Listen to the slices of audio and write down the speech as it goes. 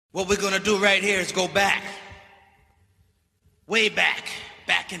What we're gonna do right here is go back, way back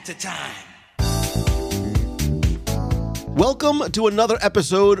into time. Welcome to another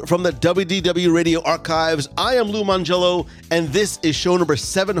episode from the WDW Radio Archives. I am Lou Mangello, and this is show number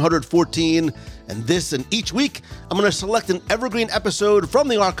 714. And this and each week, I'm going to select an evergreen episode from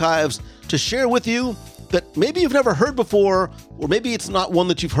the archives to share with you that maybe you've never heard before, or maybe it's not one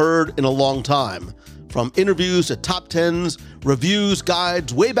that you've heard in a long time. From interviews to top 10s, reviews,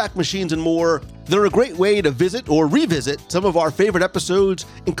 guides, Wayback Machines, and more, they're a great way to visit or revisit some of our favorite episodes,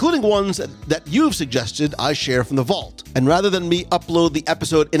 including ones that you've suggested I share from the vault. And rather than me upload the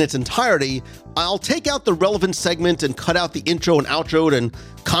episode in its entirety, I'll take out the relevant segment and cut out the intro and outro and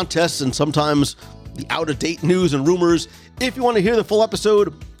contests and sometimes the out-of-date news and rumors. If you want to hear the full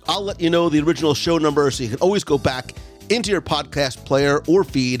episode, I'll let you know the original show number so you can always go back into your podcast player or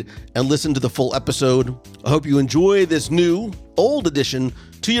feed and listen to the full episode. I hope you enjoy this new, old addition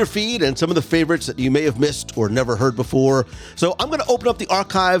to your feed and some of the favorites that you may have missed or never heard before. So I'm going to open up the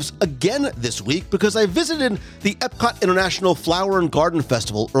archives again this week because I visited the Epcot International Flower and Garden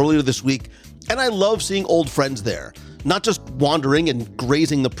Festival earlier this week, and I love seeing old friends there. Not just wandering and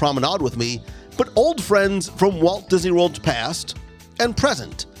grazing the promenade with me, but old friends from Walt Disney World's past and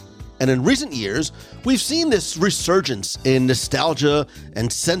present. And in recent years, we've seen this resurgence in nostalgia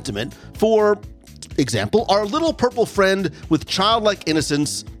and sentiment. For example, our little purple friend with childlike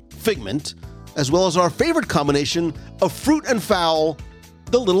innocence, Figment, as well as our favorite combination of fruit and fowl,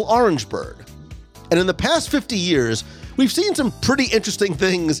 the little orange bird. And in the past 50 years, we've seen some pretty interesting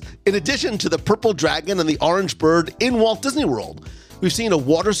things in addition to the purple dragon and the orange bird in Walt Disney World. We've seen a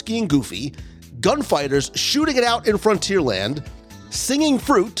water skiing Goofy, gunfighters shooting it out in Frontierland, singing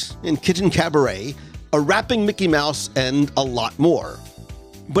fruit in Kitchen Cabaret, a rapping Mickey Mouse, and a lot more.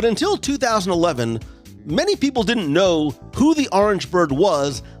 But until 2011, many people didn't know who the orange bird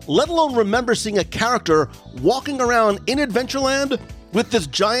was, let alone remember seeing a character walking around in Adventureland with this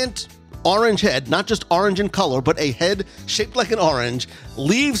giant orange head, not just orange in color, but a head shaped like an orange,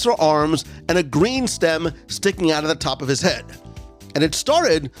 leaves for arms, and a green stem sticking out of the top of his head. And it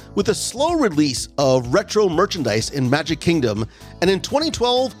started with a slow release of retro merchandise in Magic Kingdom, and in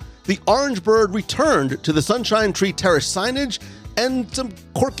 2012, the orange bird returned to the Sunshine Tree Terrace signage and some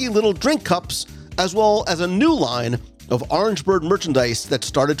quirky little drink cups, as well as a new line of orange bird merchandise that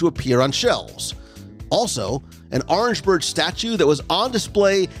started to appear on shelves. Also, an orange bird statue that was on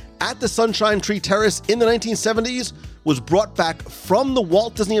display at the Sunshine Tree Terrace in the 1970s was brought back from the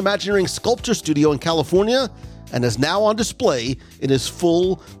Walt Disney Imagineering Sculpture Studio in California and is now on display in his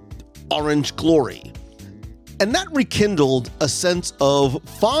full orange glory. And that rekindled a sense of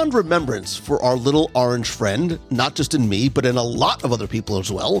fond remembrance for our little orange friend, not just in me, but in a lot of other people as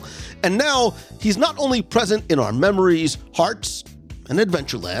well. And now he's not only present in our memories, hearts, and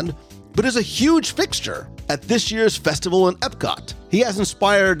Adventureland, but is a huge fixture at this year's festival in Epcot. He has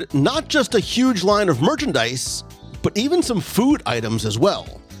inspired not just a huge line of merchandise, but even some food items as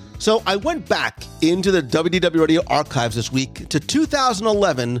well. So I went back into the WDW Radio archives this week to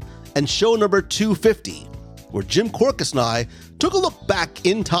 2011 and show number 250, where Jim Korkis and I took a look back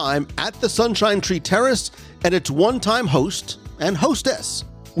in time at the Sunshine Tree Terrace and its one-time host and hostess.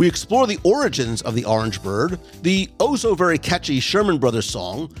 We explore the origins of the orange bird, the oh-so-very-catchy Sherman Brothers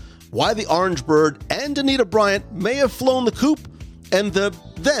song, why the orange bird and Anita Bryant may have flown the coop, and the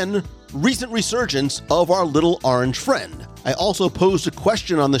then recent resurgence of our little orange friend. I also posed a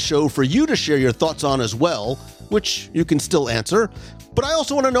question on the show for you to share your thoughts on as well, which you can still answer. But I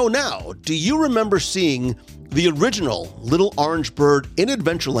also want to know now, do you remember seeing the original little orange bird in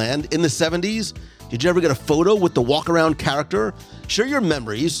Adventureland in the 70s? Did you ever get a photo with the walk-around character? Share your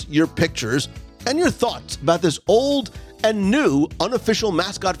memories, your pictures, and your thoughts about this old and new unofficial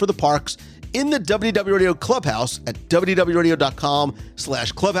mascot for the parks in the WDW Radio Clubhouse at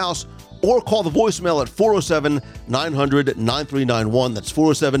wdwradio.com/clubhouse, or call the voicemail at 407-900-9391. That's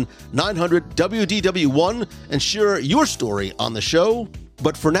 407-900-WDW1 and share your story on the show.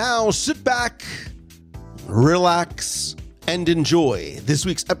 But for now, sit back, relax, and enjoy this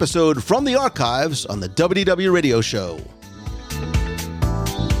week's episode from the archives on the WDW Radio Show.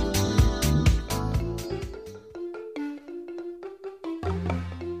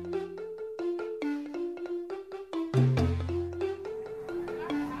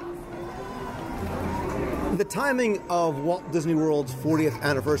 The timing of Walt Disney World's 40th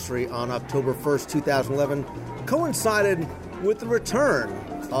anniversary on October 1st, 2011 coincided with the return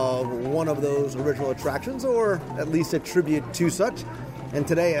of one of those original attractions, or at least a tribute to such. And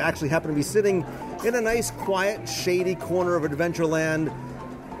today I actually happen to be sitting in a nice, quiet, shady corner of Adventureland,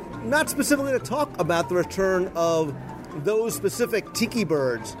 not specifically to talk about the return of those specific tiki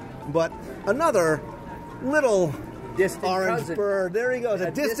birds, but another little distant orange cousin. bird. There he goes,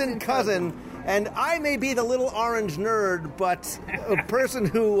 a distant cousin. And I may be the little orange nerd, but a person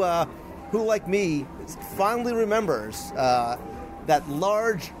who like me, fondly remembers that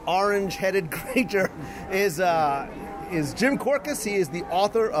large orange-headed creature is Jim Korkis. He is the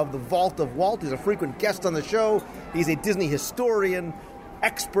author of The Vault of Walt. He's a frequent guest on the show. He's a Disney historian,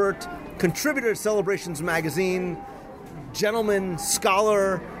 expert, contributor to Celebrations magazine, gentleman,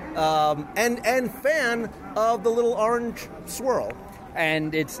 scholar, and fan of the little orange swirl.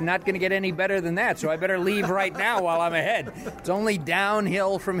 And it's not going to get any better than that, so I better leave right now while I'm ahead. It's only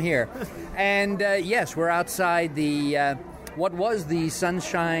downhill from here. And yes, we're outside the what was the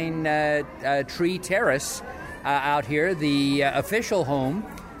Sunshine Tree Terrace out here, the official home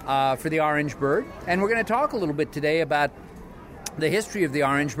for the orange bird. And we're going to talk a little bit today about the history of the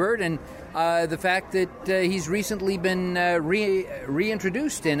orange bird and the fact that he's recently been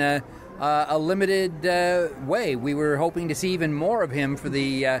reintroduced in a limited way. We were hoping to see even more of him for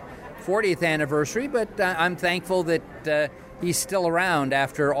the 40th anniversary, but I'm thankful that he's still around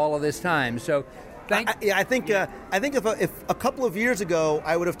after all of this time. So, I think if a couple of years ago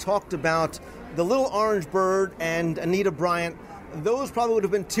I would have talked about the little orange bird and Anita Bryant, those probably would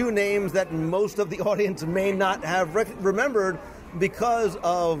have been two names that most of the audience may not have remembered because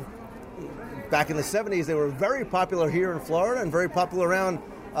of back in the 70s. They were very popular here in Florida and very popular around.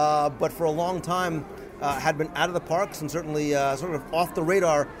 But for a long time had been out of the parks and certainly sort of off the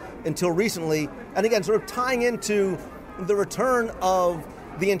radar until recently. And again, sort of tying into the return of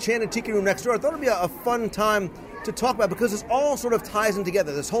the Enchanted Tiki Room next door, I thought it would be a fun time to talk about because this all sort of ties in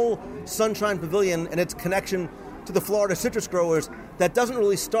together. This whole Sunshine Pavilion and its connection to the Florida citrus growers that doesn't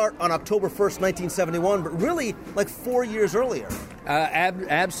really start on October 1st, 1971, but really like 4 years earlier.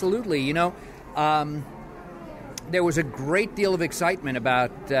 Absolutely. You know, there was a great deal of excitement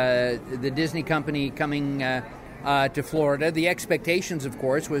about the Disney company coming to Florida. The expectations, of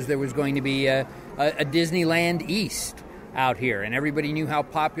course, was there was going to be a Disneyland East out here, and everybody knew how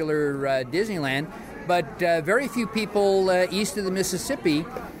popular Disneyland, but very few people east of the Mississippi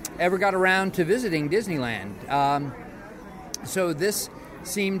ever got around to visiting Disneyland. So this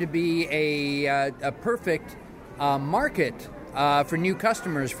seemed to be a perfect market for new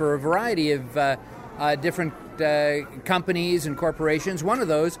customers for a variety of different companies and corporations. One of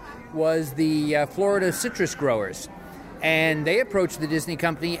those was the Florida citrus growers, and they approached the Disney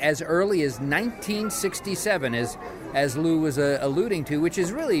company as early as 1967, as Lou was alluding to, which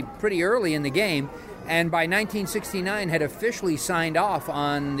is really pretty early in the game. And by 1969 had officially signed off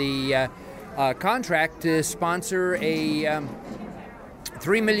on the contract to sponsor a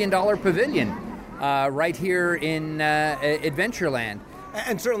 $3 million pavilion right here in Adventureland.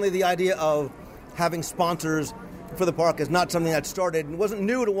 And certainly the idea of having sponsors for the park is not something that started and wasn't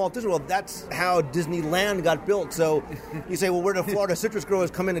new to Walt Disney World. That's how Disneyland got built. So you say, well, where do Florida citrus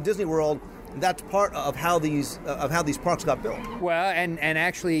growers come into Disney World? That's part of how these parks got built. Well, and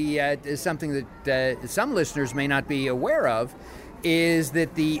actually something that some listeners may not be aware of is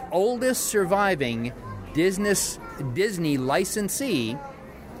that the oldest surviving Disney licensee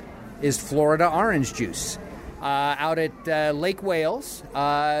is Florida Orange Juice. Out at Lake Wales,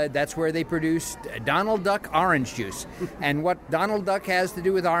 that's where they produced Donald Duck orange juice. And what Donald Duck has to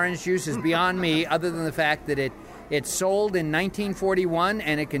do with orange juice is beyond me, other than the fact that it sold in 1941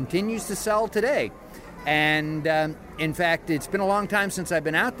 and it continues to sell today. And in fact, it's been a long time since I've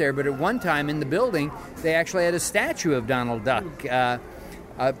been out there, but at one time in the building, they actually had a statue of Donald Duck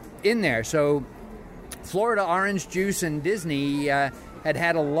in there. So Florida Orange Juice and Disney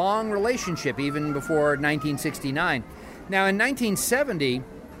had a long relationship even before 1969. Now, in 1970,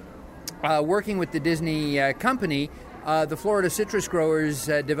 working with the Disney company, the Florida citrus growers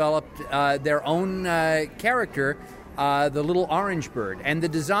developed their own character, the little orange bird. And the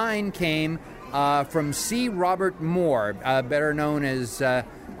design came from C. Robert Moore, better known as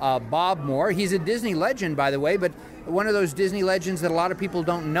Bob Moore. He's a Disney legend, by the way, but one of those Disney legends that a lot of people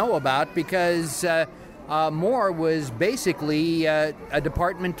don't know about because Moore was basically a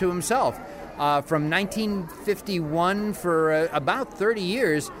department to himself. From 1951 for about 30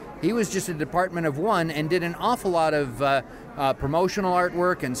 years, he was just a department of one and did an awful lot of promotional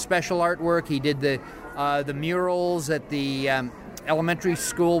artwork and special artwork. He did the murals at the elementary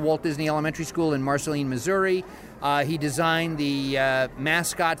school, Walt Disney Elementary School in Marceline, Missouri. He designed the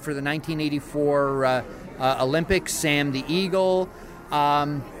mascot for the 1984 Olympics, Sam the Eagle.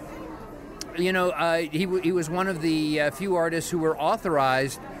 He was one of the few artists who were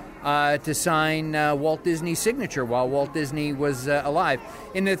authorized to sign Walt Disney's signature while Walt Disney was alive.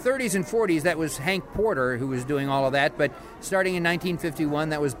 In the 30s and 40s, that was Hank Porter who was doing all of that, but starting in 1951,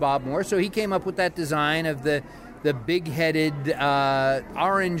 that was Bob Moore. So he came up with that design of the big-headed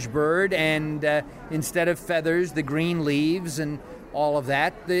orange bird, and instead of feathers, the green leaves and all of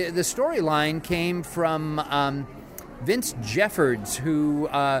that. The storyline came from Vince Jeffords, who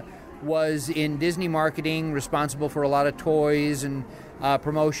was in Disney marketing, responsible for a lot of toys and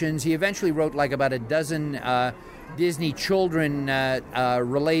promotions. He eventually wrote like about a dozen Disney children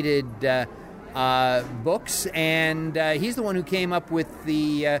related books, and he's the one who came up with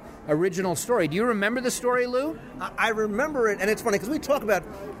the original story. Do you remember the story, Lou? I remember it, and it's funny because we talk about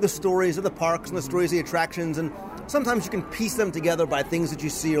the stories of the parks and the stories of the attractions, and sometimes you can piece them together by things that you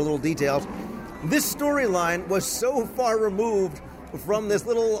see or little details. This storyline was so far removed from this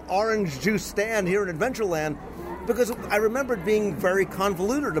little orange juice stand here in Adventureland, because I remember it being very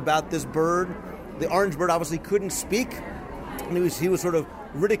convoluted about this bird. The orange bird obviously couldn't speak, and he was sort of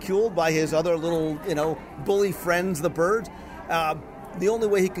ridiculed by his other little, bully friends, the birds. The only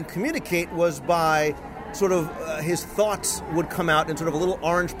way he can communicate was by sort of his thoughts would come out in sort of a little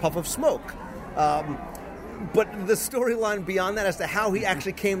orange puff of smoke. But the storyline beyond that as to how he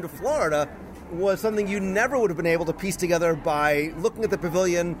actually came to Florida was something you never would have been able to piece together by looking at the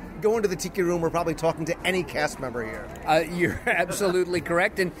pavilion, going to the tiki room, or probably talking to any cast member here. You're absolutely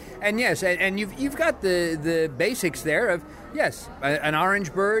correct, and yes, and you've got the basics there of, yes, an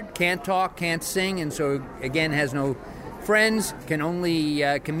orange bird can't talk, can't sing, and so again has no friends, can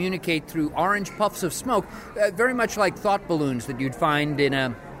only communicate through orange puffs of smoke, very much like thought balloons that you'd find in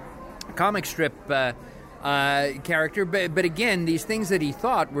a comic strip character. But again, these things that he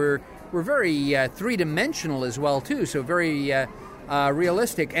thought were very three-dimensional as well, too, so very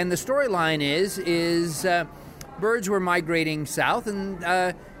realistic. And the storyline is birds were migrating south,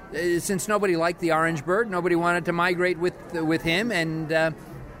 and since nobody liked the orange bird, nobody wanted to migrate with him, and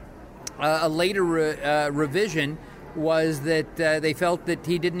a later revision was that they felt that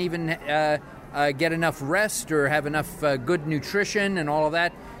he didn't even get enough rest or have enough good nutrition and all of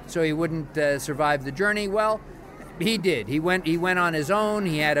that, so he wouldn't survive the journey. Well, he did. He went on his own.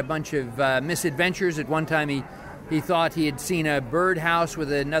 He had a bunch of misadventures. At one time, he thought he had seen a birdhouse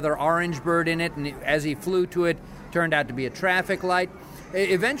with another orange bird in it, and as he flew to it, turned out to be a traffic light.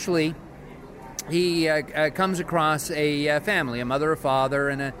 Eventually, he comes across a family, a mother, a father,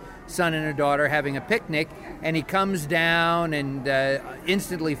 and a son and a daughter having a picnic, and he comes down and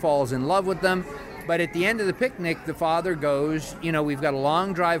instantly falls in love with them. But at the end of the picnic, the father goes, we've got a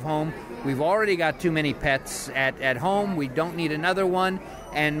long drive home. We've already got too many pets at home. We don't need another one.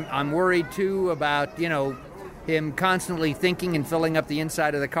 And I'm worried, too, about, him constantly thinking and filling up the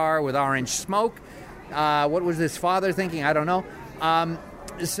inside of the car with orange smoke. What was this father thinking? I don't know.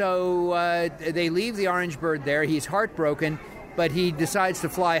 So they leave the orange bird there. He's heartbroken, but he decides to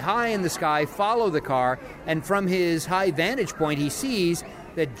fly high in the sky, follow the car, and from his high vantage point, he sees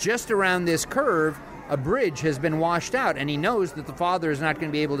that just around this curve, a bridge has been washed out, and he knows that the father is not going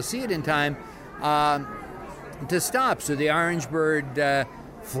to be able to see it in time to stop. So the orange bird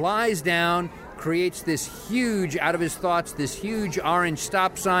flies down, creates this huge, out of his thoughts, this huge orange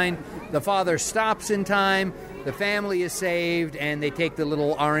stop sign. The father stops in time, the family is saved, and they take the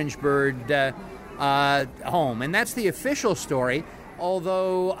little orange bird home. And that's the official story,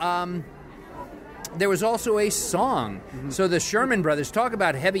 although there was also a song. Mm-hmm. So the Sherman Brothers, talk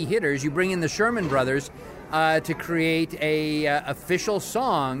about heavy hitters. You bring in the Sherman Brothers to create a official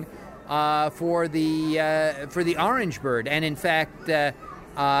song for the orange bird. And in fact,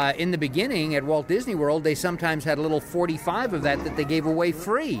 in the beginning at Walt Disney World, they sometimes had a little 45 of that they gave away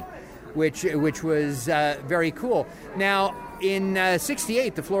free, which was very cool. Now, in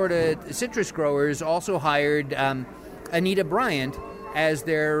 '68, the Florida citrus growers also hired Anita Bryant as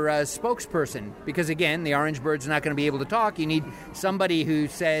their spokesperson, because again, the orange bird's not going to be able to talk. You need somebody who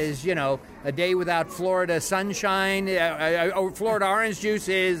says, a day without Florida sunshine, Florida orange juice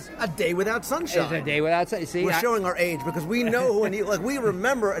is a day without sunshine. Is a day without sunshine. See, we're showing our age because we know who we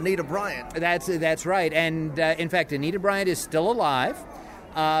remember Anita Bryant. That's right, and in fact, Anita Bryant is still alive,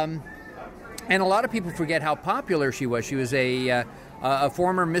 and a lot of people forget how popular she was. She was a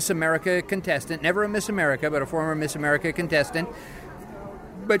former Miss America contestant, never a Miss America, but a former Miss America contestant.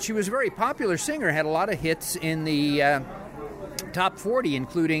 But she was a very popular singer, had a lot of hits in the top 40,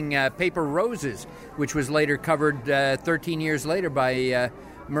 including Paper Roses, which was later covered 13 years later by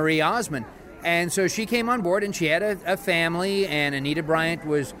Marie Osmond. And so she came on board, and she had a family, and Anita Bryant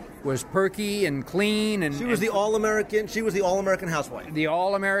was perky and clean. And she was the All-American housewife. The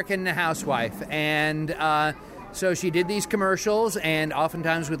All-American housewife. And So she did these commercials, and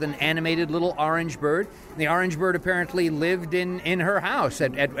oftentimes with an animated little orange bird. The orange bird apparently lived in her house.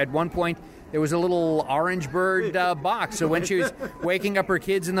 At one point, there was a little orange bird box. So when she was waking up her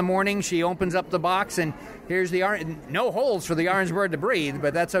kids in the morning, she opens up the box, and here's the orange. No holes for the orange bird to breathe,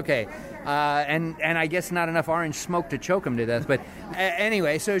 but that's okay. And I guess not enough orange smoke to choke him to death. But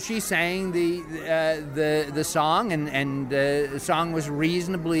anyway, so she sang the song, and the song was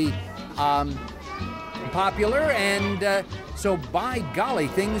reasonably popular, and so by golly,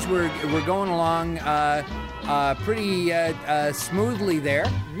 things were going along pretty smoothly there.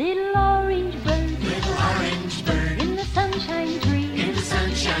 Little orange bird, in the sunshine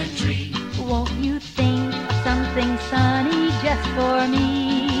tree, won't you think of something sunny just for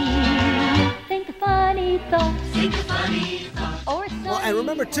me? Think of funny thoughts, or sunny. Well, and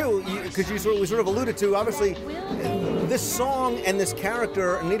remember too, because we sort of alluded to, obviously, this song and this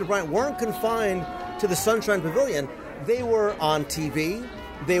character, Anita Bryant, weren't confined to the Sunshine Pavilion. They were on TV.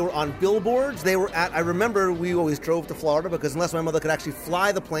 They were on billboards. They were I remember we always drove to Florida because unless my mother could actually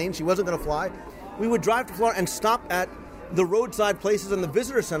fly the plane, she wasn't going to fly. We would drive to Florida and stop at the roadside places and the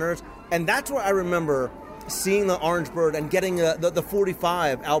visitor centers, and that's where I remember seeing the Orange Bird and getting the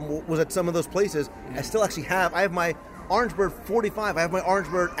 45 album was at some of those places. I still actually have. I have my Orange Bird 45. I have my Orange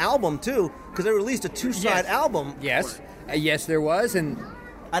Bird album too because they released a two-side album. Yes, yes, there was, and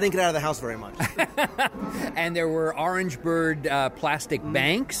I didn't get out of the house very much. And there were Orange Bird plastic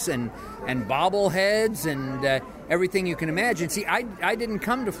banks and bobbleheads and everything you can imagine. See, I didn't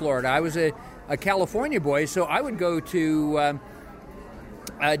come to Florida. I was a California boy, so I would go to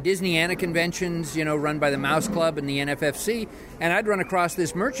Disneyana conventions, run by the Mouse Club and the NFFC, and I'd run across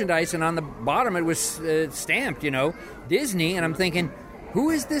this merchandise, and on the bottom it was stamped, Disney, and I'm thinking, who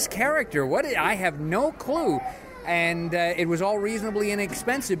is this character? I have no clue. And it was all reasonably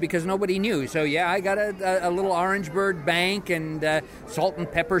inexpensive because nobody knew. So, yeah, I got a little Orange Bird bank and salt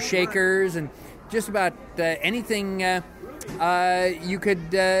and pepper shakers and just about anything you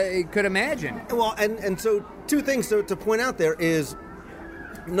could imagine. Well, and so two things to point out there is,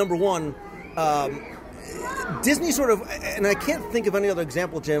 number one, Disney sort of, and I can't think of any other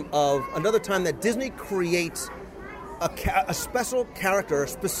example, Jim, of another time that Disney creates a special character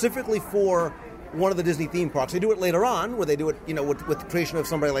specifically for one of the Disney theme parks. They do it later on, where they do it, with the creation of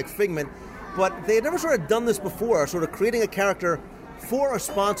somebody like Figment, but they had never sort of done this before, sort of creating a character for a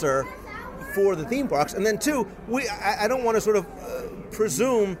sponsor for the theme parks. And then two, I don't want to sort of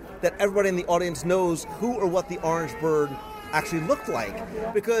presume that everybody in the audience knows who or what the Orange Bird actually looked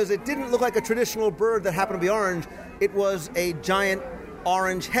like, because it didn't look like a traditional bird that happened to be orange. It was a giant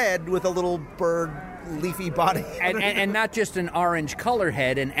orange head with a little bird leafy body. and not just an orange color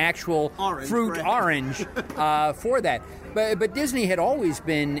head, an actual orange, fruit orange for that. But Disney had always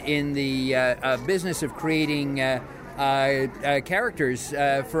been in the business of creating characters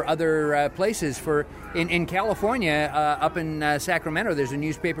for other places. In California, up in Sacramento, there's a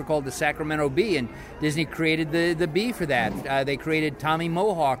newspaper called the Sacramento Bee, and Disney created the bee for that. They created Tommy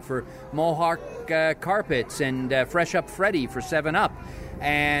Mohawk for Mohawk carpets, and Fresh Up Freddy for 7-Up,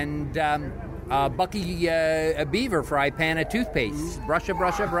 and Bucky Beaver for Ipana toothpaste. Brusha,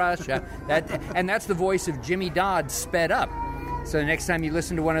 brusha, brusha. And that's the voice of Jimmy Dodd sped up. So the next time you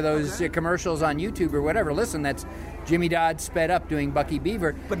listen to one of those commercials on YouTube or whatever, listen, that's Jimmy Dodd sped up doing Bucky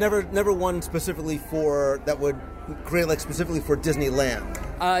Beaver. But never one specifically that would create like specifically for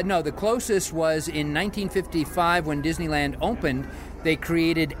Disneyland. No, the closest was in 1955 when Disneyland opened. They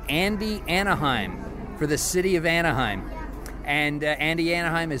created Andy Anaheim for the city of Anaheim. And Andy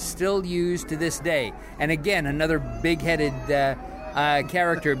Anaheim is still used to this day. And again, another big-headed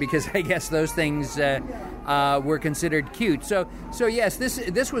character, because I guess those things were considered cute. So yes,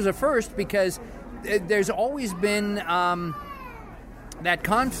 this was a first, because there's always been that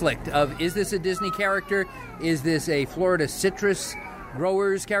conflict of, is this a Disney character? Is this a Florida citrus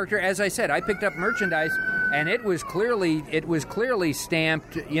growers character? As I said, I picked up merchandise, and it was clearly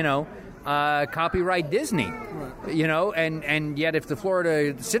stamped, copyright Disney. Right. And yet if the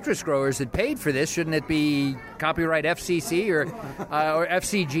Florida citrus growers had paid for this, shouldn't it be copyright FCC or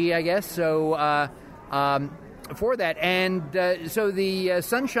FCG, I guess? So for that, and so the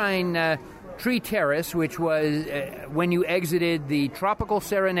Sunshine Tree Terrace, which was when you exited the Tropical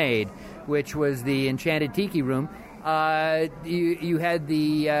Serenade, which was the Enchanted Tiki Room, you had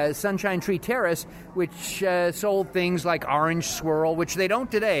the Sunshine Tree Terrace, which sold things like orange swirl, which they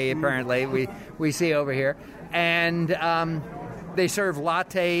don't today, apparently, we see over here. And they serve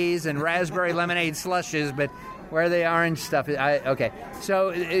lattes and raspberry lemonade slushes, but where the orange stuff is, okay.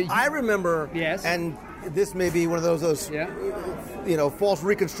 So I remember, yes, and this may be one of those false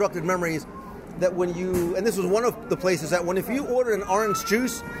reconstructed memories. that when you, and this was one of the places that if you ordered an orange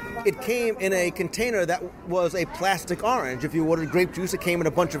juice, it came in a container that was a plastic orange. If you ordered grape juice, it came in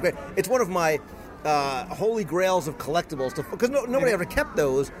a bunch of grape. It's one of my holy grails of collectibles, because nobody ever kept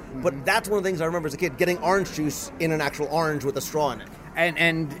those, but that's one of the things I remember as a kid, getting orange juice in an actual orange with a straw in it.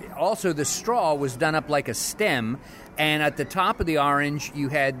 And also the straw was done up like a stem, and at the top of the orange you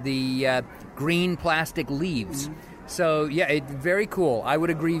had the green plastic leaves. So, yeah, very cool. I would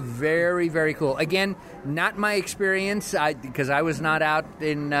agree, very, very cool. Again, not my experience, because I was not out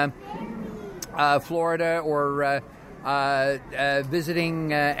in Florida or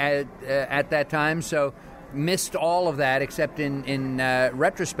visiting at that time, so missed all of that except in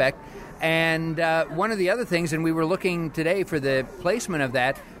retrospect. And one of the other things, and we were looking today for the placement of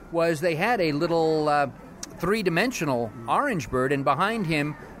that, was they had a little three-dimensional orange bird, and behind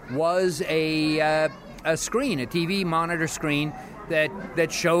him was a screen, a TV monitor screen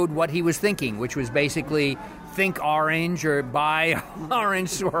that showed what he was thinking, which was basically think orange or buy orange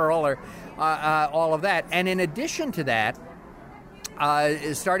swirl or all of that. And in addition to that,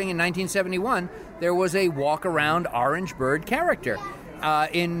 starting in 1971, there was a walk-around orange bird character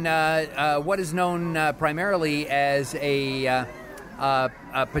in what is known primarily as a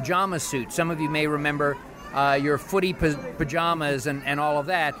pajama suit. Some of you may remember your footy pajamas and all of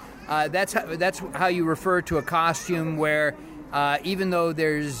that. That's how you refer to a costume where even though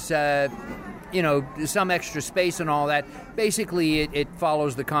there's some extra space and all that, basically it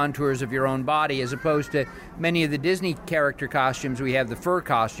follows the contours of your own body, as opposed to many of the Disney character costumes. We have the fur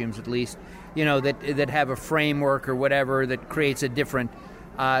costumes, at least, that have a framework or whatever that creates a different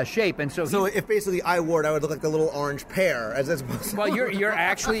shape. And so if basically I wore it, I would look like the little orange pear, as opposed to... Well, you're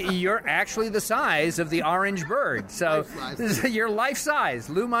actually the size of the orange bird. So this is your life size,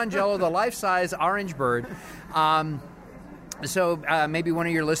 Lou Mongello, the life size orange bird. So maybe one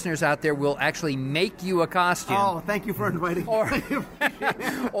of your listeners out there will actually make you a costume. Oh, thank you for inviting me.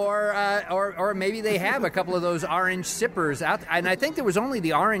 Or maybe they have a couple of those orange sippers out. And I think there was only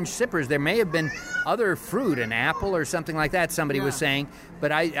the orange sippers. There may have been other fruit, an apple or something like that, somebody was saying.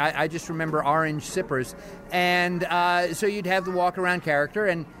 But I just remember orange sippers. And so you'd have the walk-around character.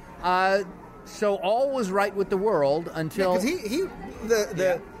 And so all was right with the world until...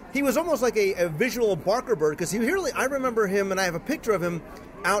 Yeah, he was almost like a visual Barker bird, because I remember him, and I have a picture of him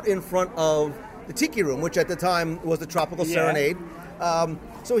out in front of the Tiki Room, which at the time was the Tropical Serenade.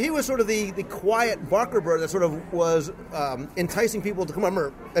 So he was sort of the quiet Barker bird that sort of was enticing people to come.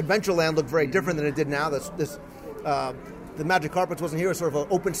 Remember, Adventureland looked very different than it did now. The Magic Carpets wasn't here. It was sort of an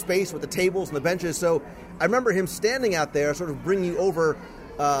open space with the tables and the benches. So I remember him standing out there, sort of bringing you over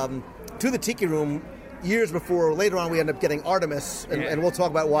to the Tiki Room. Years before, later on, we end up getting Artemis, and we'll talk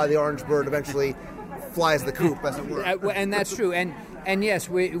about why the orange bird eventually flies the coop, as it were. And that's true. And yes,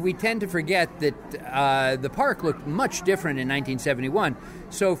 we tend to forget that the park looked much different in 1971.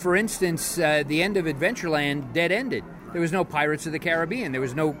 So, for instance, the end of Adventureland dead-ended. There was no Pirates of the Caribbean. There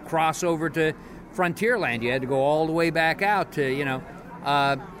was no crossover to Frontierland. You had to go all the way back out to,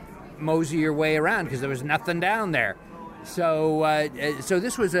 mosey your way around, because there was nothing down there. So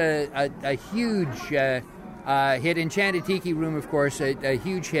this was a huge hit. Enchanted Tiki Room, of course, a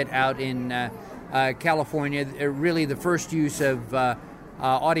huge hit out in California. Really the first use of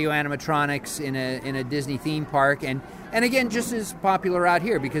audio animatronics in a Disney theme park, and again, just as popular out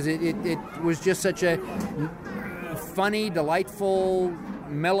here, because it was just such a funny, delightful,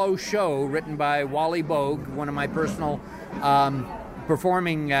 mellow show written by Wally Bogue, one of my personal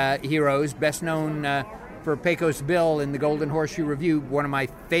performing heroes, best known for Pecos Bill in the Golden Horseshoe Review, one of my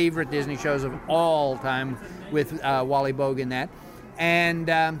favorite Disney shows of all time, with Wally Bogue in that. And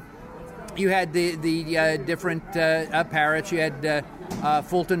you had the different parrots. You had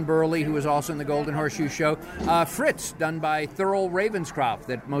Fulton Burley, who was also in the Golden Horseshoe show. Fritz, done by Thurl Ravenscroft,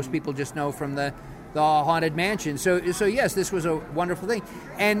 that most people just know from the Haunted Mansion. So yes, this was a wonderful thing.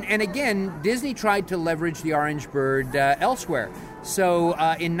 And again, Disney tried to leverage the orange bird elsewhere. So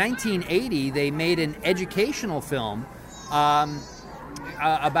in 1980, they made an educational film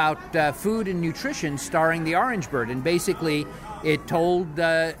about food and nutrition starring the orange bird. And basically, it told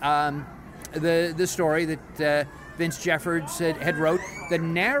the story that Vince Jeffords had wrote. The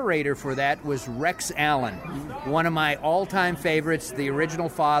narrator for that was Rex Allen, one of my all-time favorites, the original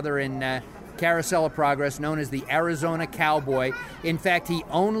father in Carousel of Progress, known as the Arizona Cowboy. In fact, he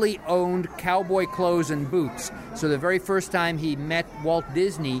only owned cowboy clothes and boots. So the very first time he met Walt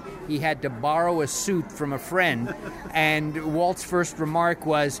Disney, he had to borrow a suit from a friend. And Walt's first remark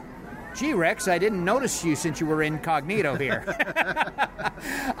was, "Gee, Rex, I didn't notice you since you were incognito here."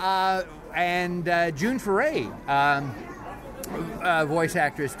 And June Foray voice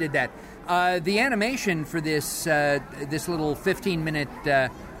actress did that. The animation for this little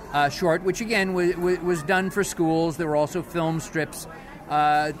 15-minute short, which again was done for schools. There were also film strips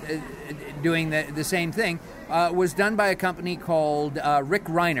doing the same thing, was done by a company called Rick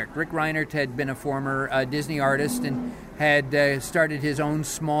Reinert. Rick Reinert had been a former Disney artist and had started his own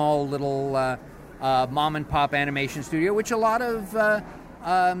small little mom-and-pop animation studio, which a lot of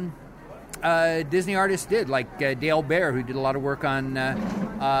Disney artists did, like Dale Baer, who did a lot of work on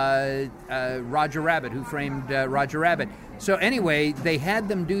Roger Rabbit, who framed Roger Rabbit. So anyway, they had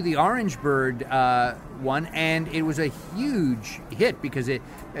them do the Orange Bird one, and it was a huge hit because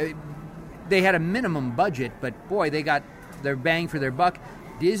they had a minimum budget, but boy, they got their bang for their buck.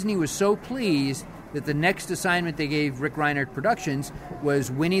 Disney was so pleased that the next assignment they gave Rick Reinert Productions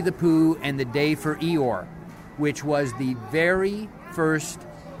was Winnie the Pooh and the Day for Eeyore, which was the very first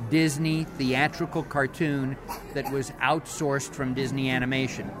Disney theatrical cartoon that was outsourced from Disney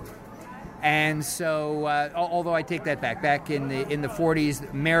Animation. And so, although I take that back, back in the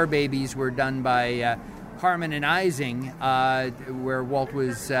 40s, Mare Babies were done by Harmon and Ising, where Walt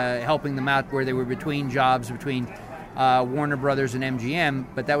was helping them out where they were between jobs between Warner Brothers and MGM,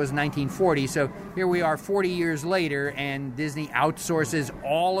 but that was 1940. So here we are 40 years later, and Disney outsources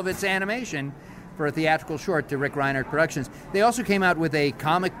all of its animation for a theatrical short to Rick Reinert Productions. They also came out with a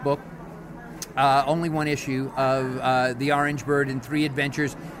comic book, only one issue, of The Orange Bird and Three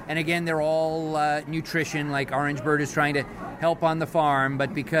Adventures. And again, they're all nutrition, like Orange Bird is trying to help on the farm,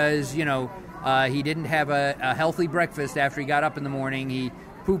 but because, he didn't have a healthy breakfast after he got up in the morning, he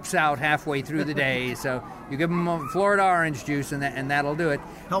poops out halfway through the day. So you give him a Florida orange juice, and that'll do it.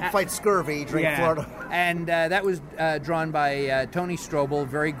 Help fight scurvy, drink Florida. And that was drawn by Tony Strobel,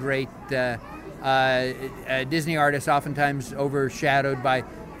 very great Disney artist, oftentimes overshadowed by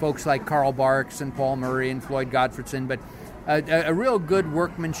folks like Carl Barks and Paul Murray and Floyd Gottfredson, but a real good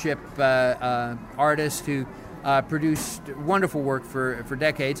workmanship artist who produced wonderful work for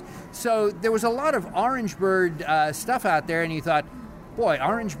decades. So there was a lot of Orange Bird stuff out there, and you thought, boy,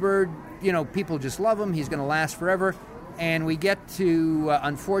 Orange Bird, people just love him. He's going to last forever. And we get to,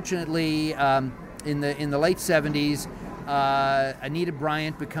 unfortunately, in the late 70s, Anita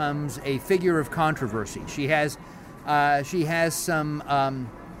Bryant becomes a figure of controversy. She has some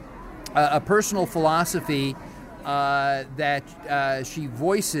a personal philosophy that she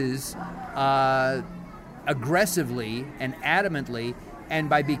voices aggressively and adamantly, and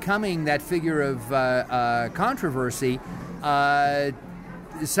by becoming that figure of controversy,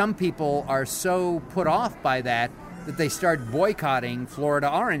 some people are so put off by that they start boycotting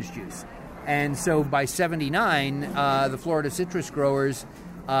Florida orange juice. And so by 79, the Florida citrus growers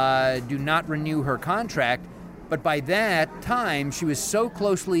do not renew her contract. But by that time, she was so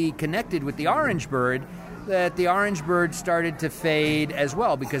closely connected with the Orange Bird that the Orange Bird started to fade as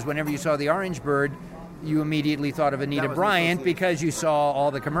well. Because whenever you saw the Orange Bird, you immediately thought of Anita Bryant because you saw all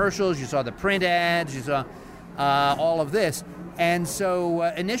the commercials, you saw the print ads, you saw all of this. And so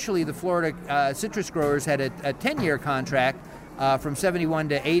initially, the Florida citrus growers had a 10-year contract from 71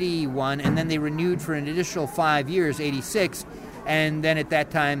 to 81, and then they renewed for an additional 5 years, 86. And then at that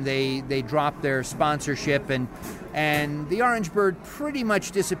time, they dropped their sponsorship, and the Orange Bird pretty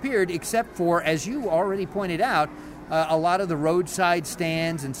much disappeared, except for, as you already pointed out, a lot of the roadside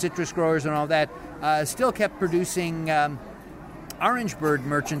stands and citrus growers and all that still kept producing Orange Bird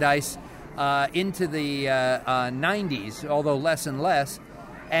merchandise into the 90s, although less and less.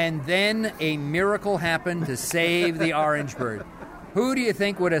 And then a miracle happened to save the Orange Bird. Who do you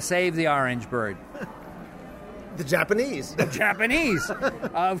think would have saved the Orange Bird? The Japanese. The Japanese,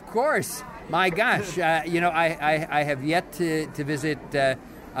 of course. My gosh, I have yet to visit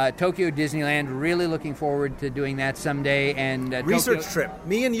Tokyo Disneyland. Really looking forward to doing that someday. And research trip,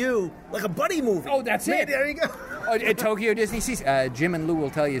 me and you, like a buddy movie. Oh, that's it. There you go. At Tokyo Disney Seas. Jim and Lou will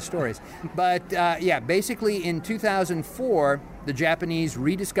tell you stories. But basically in 2004, the Japanese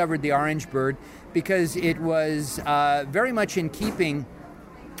rediscovered the Orange Bird because it was very much in keeping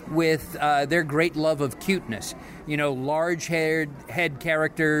with their great love of cuteness. Large head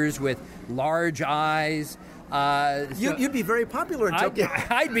characters with large eyes. You'd be very popular in Tokyo.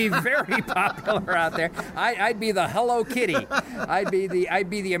 I'd be very popular out there. I'd be the Hello Kitty. I'd be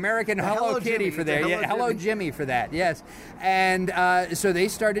the American Hello Kitty Jimmy, for there. Hello Jimmy for that. Yes. And so they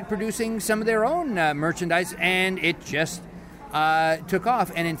started producing some of their own merchandise, and it just took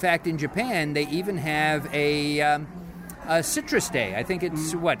off. And in fact, in Japan, they even have a Citrus Day. I think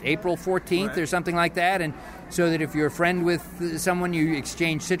it's April 14th or something like that, and so that if you're a friend with someone, you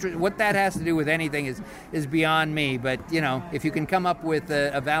exchange citrus. What that has to do with anything is beyond me. But, if you can come up with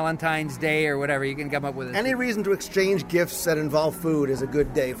a Valentine's Day or whatever, you can come up with it. Any reason to exchange gifts that involve food is a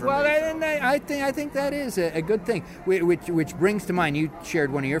good day for me. Well, I think that is a good thing. Which brings to mind, you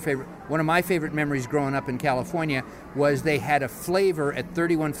shared one of my favorite memories growing up in California was they had a flavor at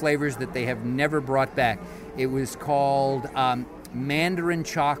 31 Flavors that they have never brought back. It was called Mandarin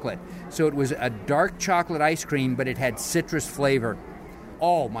chocolate. So it was a dark chocolate ice cream, but it had citrus flavor.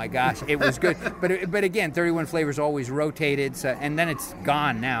 Oh my gosh, it was good. but again, 31 Flavors always rotated, so, and then it's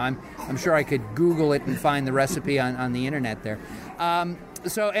gone now. I'm sure I could Google it and find the recipe on the internet there.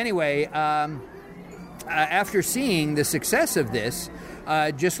 So anyway, after seeing the success of this,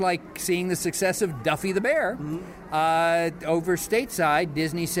 just like seeing the success of Duffy the Bear, over stateside,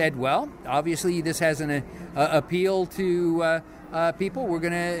 Disney said, well, obviously this has an appeal to people. We're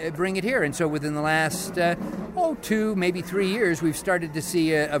going to bring it here. And so within the last 2, maybe 3 years, we've started to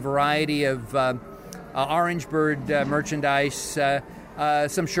see a variety of Orange Bird merchandise,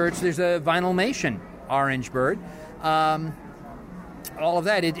 some shirts. There's a Vinylmation Orange Bird. All of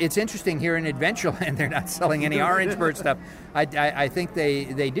that. It's interesting here in Adventureland. They're not selling any Orange Bird stuff. I think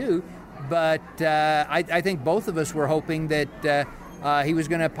they do. But I think both of us were hoping that he was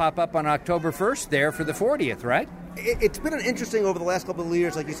going to pop up on October 1st there for the 40th, right? It's been an interesting over the last couple of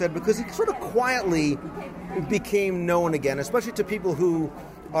years, like you said, because he sort of quietly became known again, especially to people who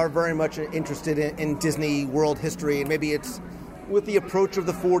are very much interested in Disney World history. And maybe it's with the approach of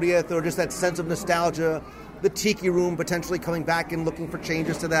the 40th or just that sense of nostalgia, the Tiki Room potentially coming back and looking for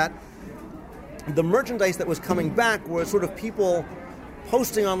changes to that. The merchandise that was coming back were sort of people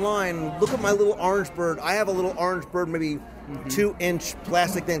posting online, look at my little orange bird. I have a little orange bird, maybe 2-inch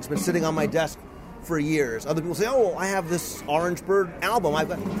plastic thing that's been sitting on my desk for years. Other people say, oh, I have this Orange Bird album.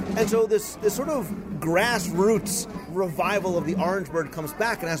 And so this sort of grassroots revival of the Orange Bird comes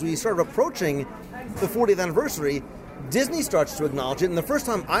back. And as we started approaching the 40th anniversary, Disney starts to acknowledge it. And the first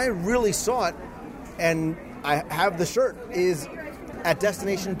time I really saw it, and I have the shirt, is at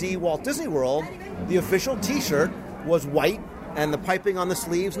Destination D Walt Disney World. The official T-shirt was white, and the piping on the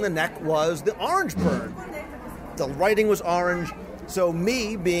sleeves and the neck was the Orange Bird. The writing was orange. So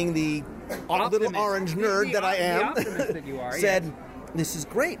me, being the little orange nerd that I am, that you are, said, yes. This is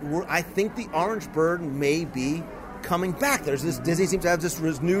great. I think the Orange Bird may be coming back. Disney seems to have this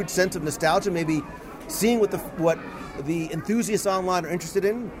renewed sense of nostalgia, maybe seeing what the enthusiasts online are interested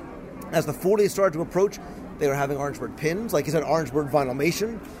in. As the 40th started to approach, they were having Orange Bird pins, like you said, Orange Bird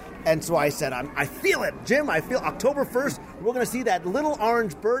Vinylmation. And so I said, I feel it, Jim. I feel October 1st, we're going to see that little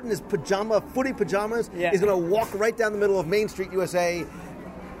orange bird in his footy pajamas. Yeah. He's going to walk right down the middle of Main Street, USA,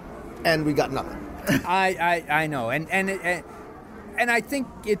 and we got nothing. I know, and I think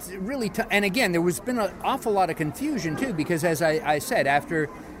it's really and again, there was been an awful lot of confusion too, because as I said,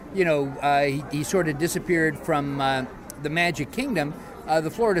 after he sort of disappeared from the Magic Kingdom.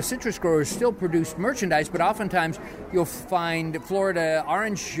 The Florida citrus growers still produced merchandise, but oftentimes you'll find Florida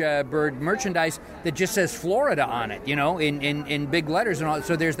Orange Bird merchandise that just says Florida on it, in big letters and all.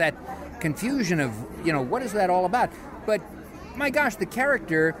 So there's that confusion of, what is that all about? But my gosh, the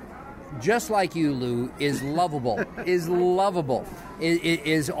character, just like you, Lou, is lovable. Is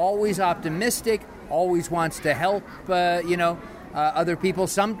always optimistic, always wants to help, other people,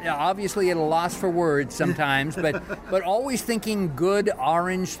 some obviously at a loss for words sometimes, but always thinking good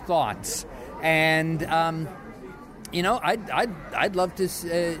orange thoughts, and I'd love to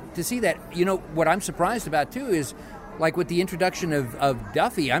see that. What I'm surprised about too is, like with the introduction of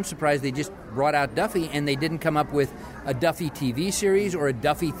Duffy, I'm surprised they just brought out Duffy and they didn't come up with a Duffy TV series or a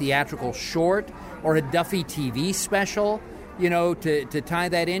Duffy theatrical short or a Duffy TV special, to tie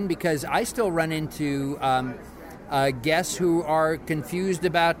that in, because I still run into guests who are confused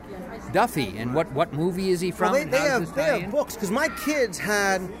about Duffy and what movie is he from? Well, they have books, because my kids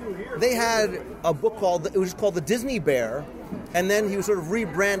had a book called The Disney Bear, and then he was sort of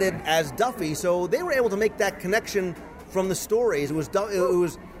rebranded as Duffy, so they were able to make that connection from the stories. It was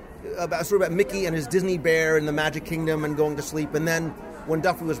about Mickey and his Disney Bear in the Magic Kingdom and going to sleep, and then when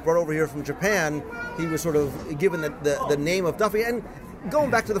Duffy was brought over here from Japan, he was sort of given the name of Duffy. And going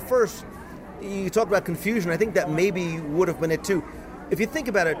back to the first, you talked about confusion. I think that maybe would have been it too. If you think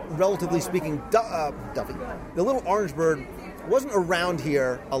about it, relatively speaking, Duffy, the little orange bird, wasn't around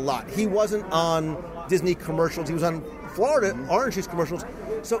here a lot. He wasn't on Disney commercials. He was on Florida Orange Juice commercials.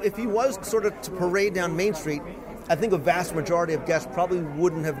 So if he was sort of to parade down Main Street, I think a vast majority of guests probably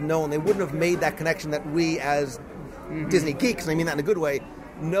wouldn't have known. They wouldn't have made that connection that we as Disney geeks, and I mean that in a good way,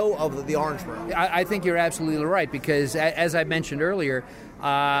 know of the Orange Bird. I think you're absolutely right, because as I mentioned earlier,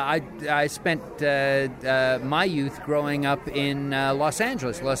 I spent my youth growing up in Los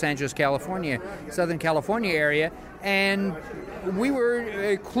Angeles, California, Southern California area, and we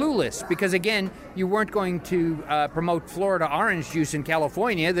were clueless because, again, you weren't going to promote Florida orange juice in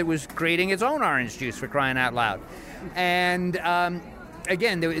California that was creating its own orange juice, for crying out loud. And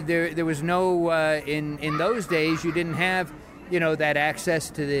again, there was no in those days you didn't have that access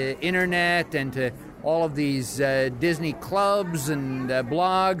to the internet and to all of these Disney clubs and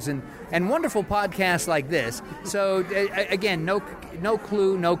blogs and wonderful podcasts like this. So again, no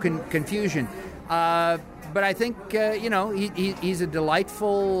clue, no confusion. But I think he's a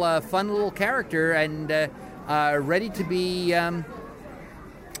delightful, fun little character and ready to be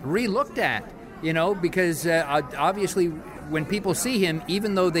re-looked at. Because obviously when people see him,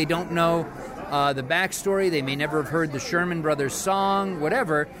 even though they don't know the backstory, they may never have heard the Sherman Brothers song,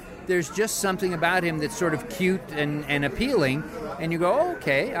 whatever. There's just something about him that's sort of cute and appealing, and you go,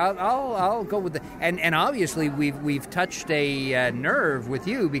 okay, I'll go with the. And obviously we've touched a nerve with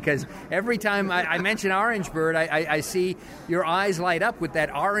you, because every time I mention Orange Bird, I see your eyes light up with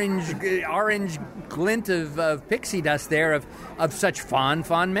that orange glint of pixie dust there of such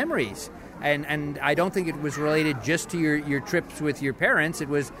fond memories. And I don't think it was related just to your trips with your parents. It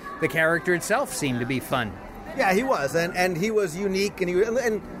was the character itself seemed to be fun. Yeah, he was, and he was unique,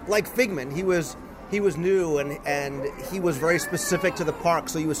 and like Figment, he was new, and he was very specific to the park.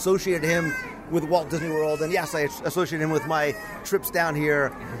 So you associated him with Walt Disney World, and yes, I associated him with my trips down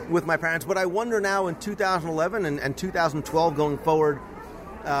here with my parents. But I wonder now in 2011 and 2012 going forward,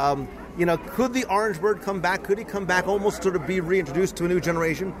 could the Orange Bird come back? Could he come back almost sort of be reintroduced to a new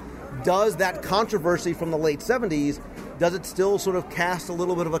generation? Does that controversy from the late 70s, does it still sort of cast a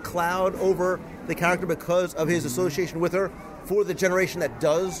little bit of a cloud over the character because of his association with her for the generation that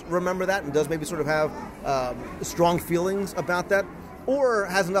does remember that and does maybe sort of have strong feelings about that? Or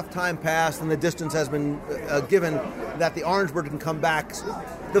has enough time passed and the distance has been given that the Orange Bird can come back?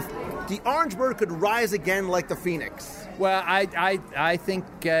 The Orange Bird could rise again like the Phoenix. Well, I think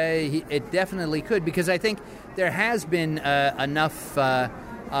it definitely could, because I think there has been enough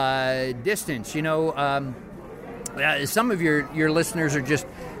distance. Some of your listeners are just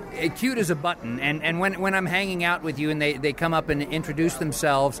cute as a button, and when I'm hanging out with you and they come up and introduce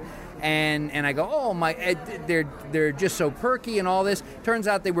themselves, and I go, oh my, they're just so perky and all this. Turns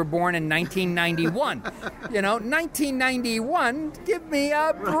out they were born in 1991. 1991, give me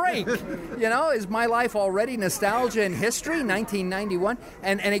a break. Is my life already nostalgia and history? 1991,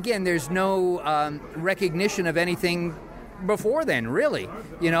 and again, there's no recognition of anything before then, really.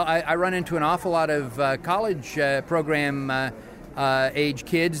 I run into an awful lot of college program age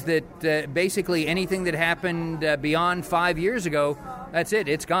kids that basically anything that happened beyond 5 years ago, that's it,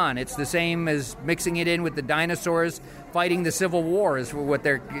 it's gone. It's the same as mixing it in with the dinosaurs fighting the Civil War is what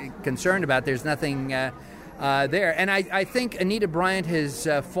they're concerned about. There's nothing there. And I think Anita Bryant has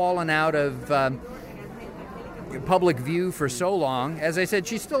fallen out of public view for so long. As I said,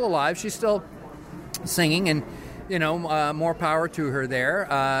 she's still alive. She's still singing, and more power to her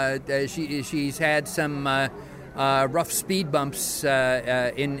there. She's had some rough speed bumps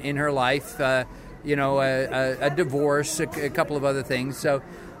in her life, a divorce, a couple of other things. So,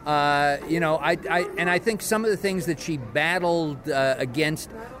 I think some of the things that she battled against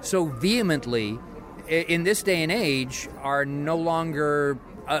so vehemently in this day and age are no longer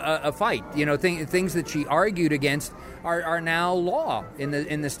a fight. Things that she argued against are now law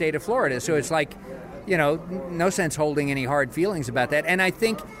in the state of Florida. So it's like, no sense holding any hard feelings about that. And I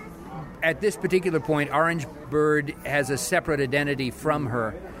think at this particular point, Orange Bird has a separate identity from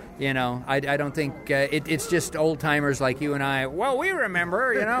her. I don't think it's just old-timers like you and I. Well, we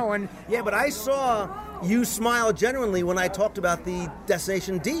remember, and yeah, but I saw you smile genuinely when I talked about the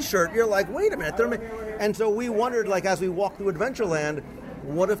Destination D shirt. You're like, wait a minute. And so we wondered, like, as we walked through Adventureland,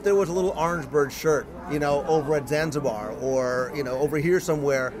 what if there was a little Orange Bird shirt, over at Zanzibar or, over here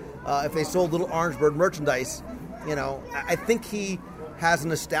somewhere, if they sold little Orange Bird merchandise. I think he has a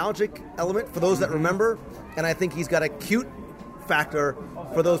nostalgic element for those that remember, and I think he's got a cute factor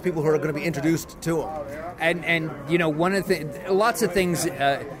for those people who are going to be introduced to him. And one of the lots of things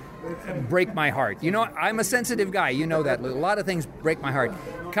break my heart. I'm a sensitive guy. That. A lot of things break my heart.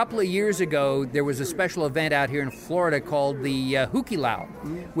 A couple of years ago, there was a special event out here in Florida called the Hukilau,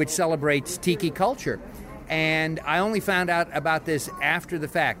 which celebrates tiki culture. And I only found out about this after the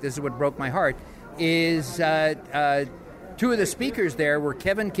fact. This is what broke my heart, is two of the speakers there were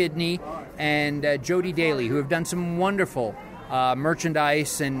Kevin Kidney and Jody Daly, who have done some wonderful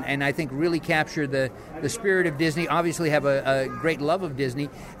merchandise, and I think really capture the spirit of Disney, obviously have a great love of Disney,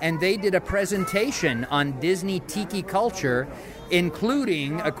 and they did a presentation on Disney tiki culture,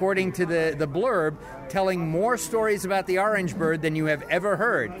 including, according to the blurb, telling more stories about the Orange Bird than you have ever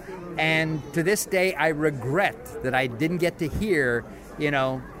heard. And to this day, I regret that I didn't get to hear,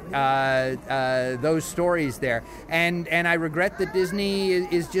 those stories there. And I regret that Disney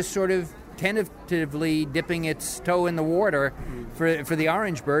is just sort of tentatively dipping its toe in the water for the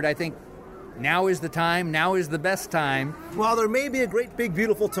Orange Bird. I think now is the time. Now is the best time. Well, there may be a great, big,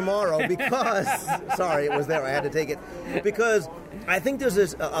 beautiful tomorrow because... sorry, it was there. I had to take it. Because I think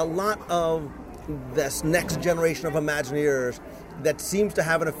there's a lot of this next generation of Imagineers that seems to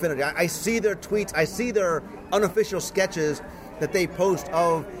have an affinity. I see their tweets. I see their unofficial sketches that they post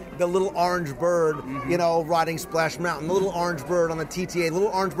of the little orange bird, riding Splash Mountain, the little orange bird on the TTA, the little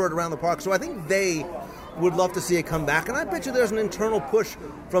orange bird around the park. So I think they would love to see it come back. And I bet you there's an internal push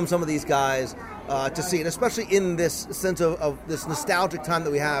from some of these guys to see it, especially in this sense of this nostalgic time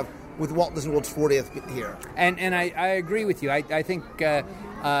that we have with Walt Disney World's 40th here. And I agree with you. I think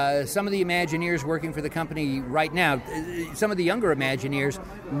some of the Imagineers working for the company right now, some of the younger Imagineers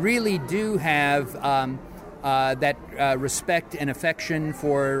really do have that respect and affection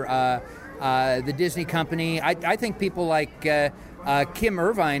for the Disney company. I think people like Kim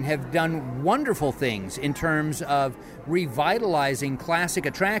Irvine have done wonderful things in terms of revitalizing classic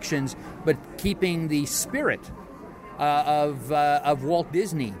attractions, but keeping the spirit of Walt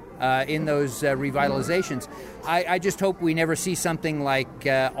Disney in those revitalizations. I just hope we never see something like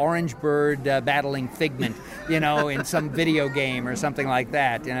Orange Bird battling Figment, in some video game or something like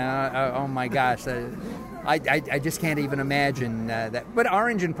that. Oh my gosh. I just can't even imagine that. But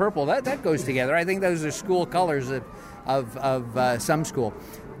orange and purple, that goes together. I think those are school colors of some school.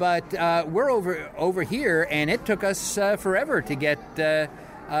 But we're over here, and it took us forever to get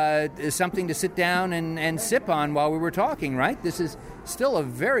something to sit down and sip on while we were talking, right? This is still a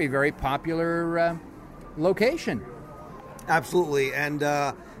very, very popular location. Absolutely. And,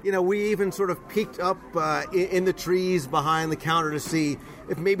 we even sort of peeked up in the trees behind the counter to see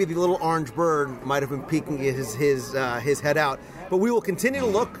if maybe the little orange bird might have been peeking his head out. But we will continue to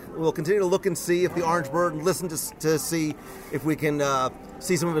look. We'll continue to look and see if the orange bird, and listen to see if we can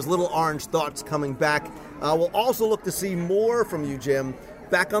see some of his little orange thoughts coming back. We'll also look to see more from you, Jim,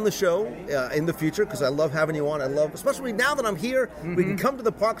 back on the show in the future, because I love having you on. I love, especially now that I'm here, we can come to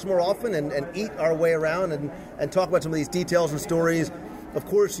the parks more often and eat our way around and talk about some of these details and stories. Of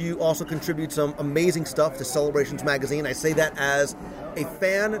course, you also contribute some amazing stuff to Celebrations Magazine. I say that as a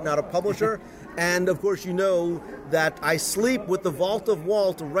fan, not a publisher. And, of course, you know that I sleep with the Vault of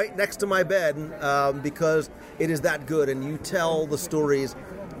Walt right next to my bed because it is that good. And you tell the stories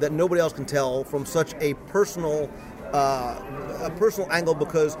that nobody else can tell from such a personal angle,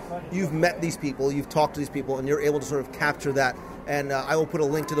 because you've met these people, you've talked to these people, and you're able to sort of capture that. And I will put a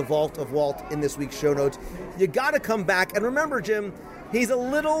link to the Vault of Walt in this week's show notes. You got to come back. And remember, Jim, he's a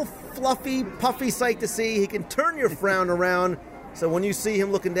little fluffy, puffy sight to see. He can turn your frown around. So when you see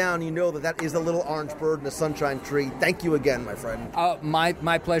him looking down, you know that is the little orange bird in the sunshine tree. Thank you again, my friend.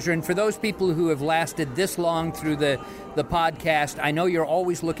 My pleasure. And for those people who have lasted this long through the podcast, I know you're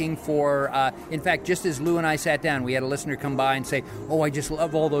always looking for, in fact, just as Lou and I sat down, we had a listener come by and say, I just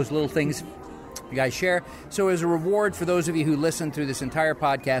love all those little things you guys share. So as a reward for those of you who listen through this entire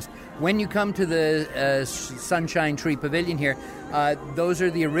podcast, when you come to the Sunshine Tree Pavilion here, those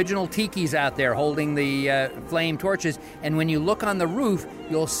are the original tikis out there holding the flame torches. And when you look on the roof,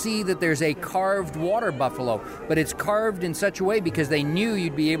 you'll see that there's a carved water buffalo. But it's carved in such a way because they knew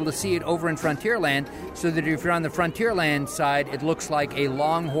you'd be able to see it over in Frontierland, so that if you're on the Frontierland side, it looks like a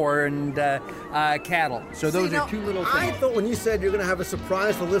longhorned cattle. So those are two little things. I thought when you said you're going to have a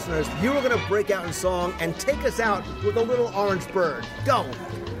surprise for listeners, you were going to break out in song and take us out with a little orange bird. Go.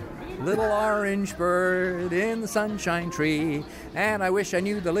 Little orange bird in the sunshine tree, and I wish I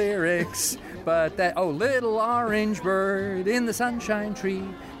knew the lyrics, but little orange bird in the sunshine tree,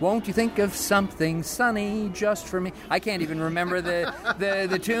 won't you think of something sunny just for me? I can't even remember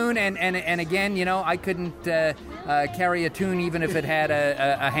the tune, and again, I couldn't carry a tune even if it had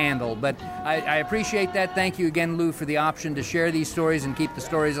a handle, but I appreciate that. Thank you again, Lou, for the option to share these stories and keep the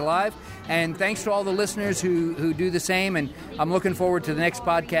stories alive, and thanks to all the listeners who do the same, and I'm looking forward to the next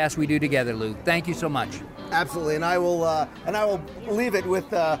podcast we do together, Lou. Thank you so much. Absolutely, and I will leave it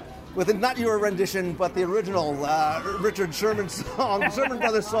with not your rendition, but the original Richard Sherman song, Sherman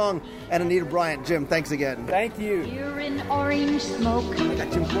Brothers song, and Anita Bryant. Jim, thanks again. Thank you. You're in orange smoke. I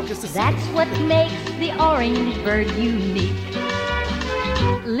got Jim Corcus to sing. That's what makes the orange bird unique.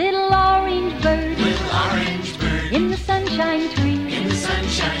 Little orange bird in the sunshine. sunshine tree. In the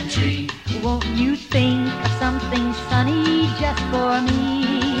sunshine tree. Won't you think of something sunny just for me?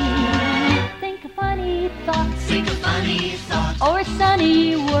 Think a funny thought. Think a funny thought. Or a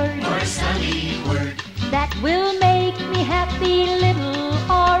sunny word. Or a sunny word. That will make me happy, little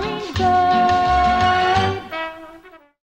orange bird.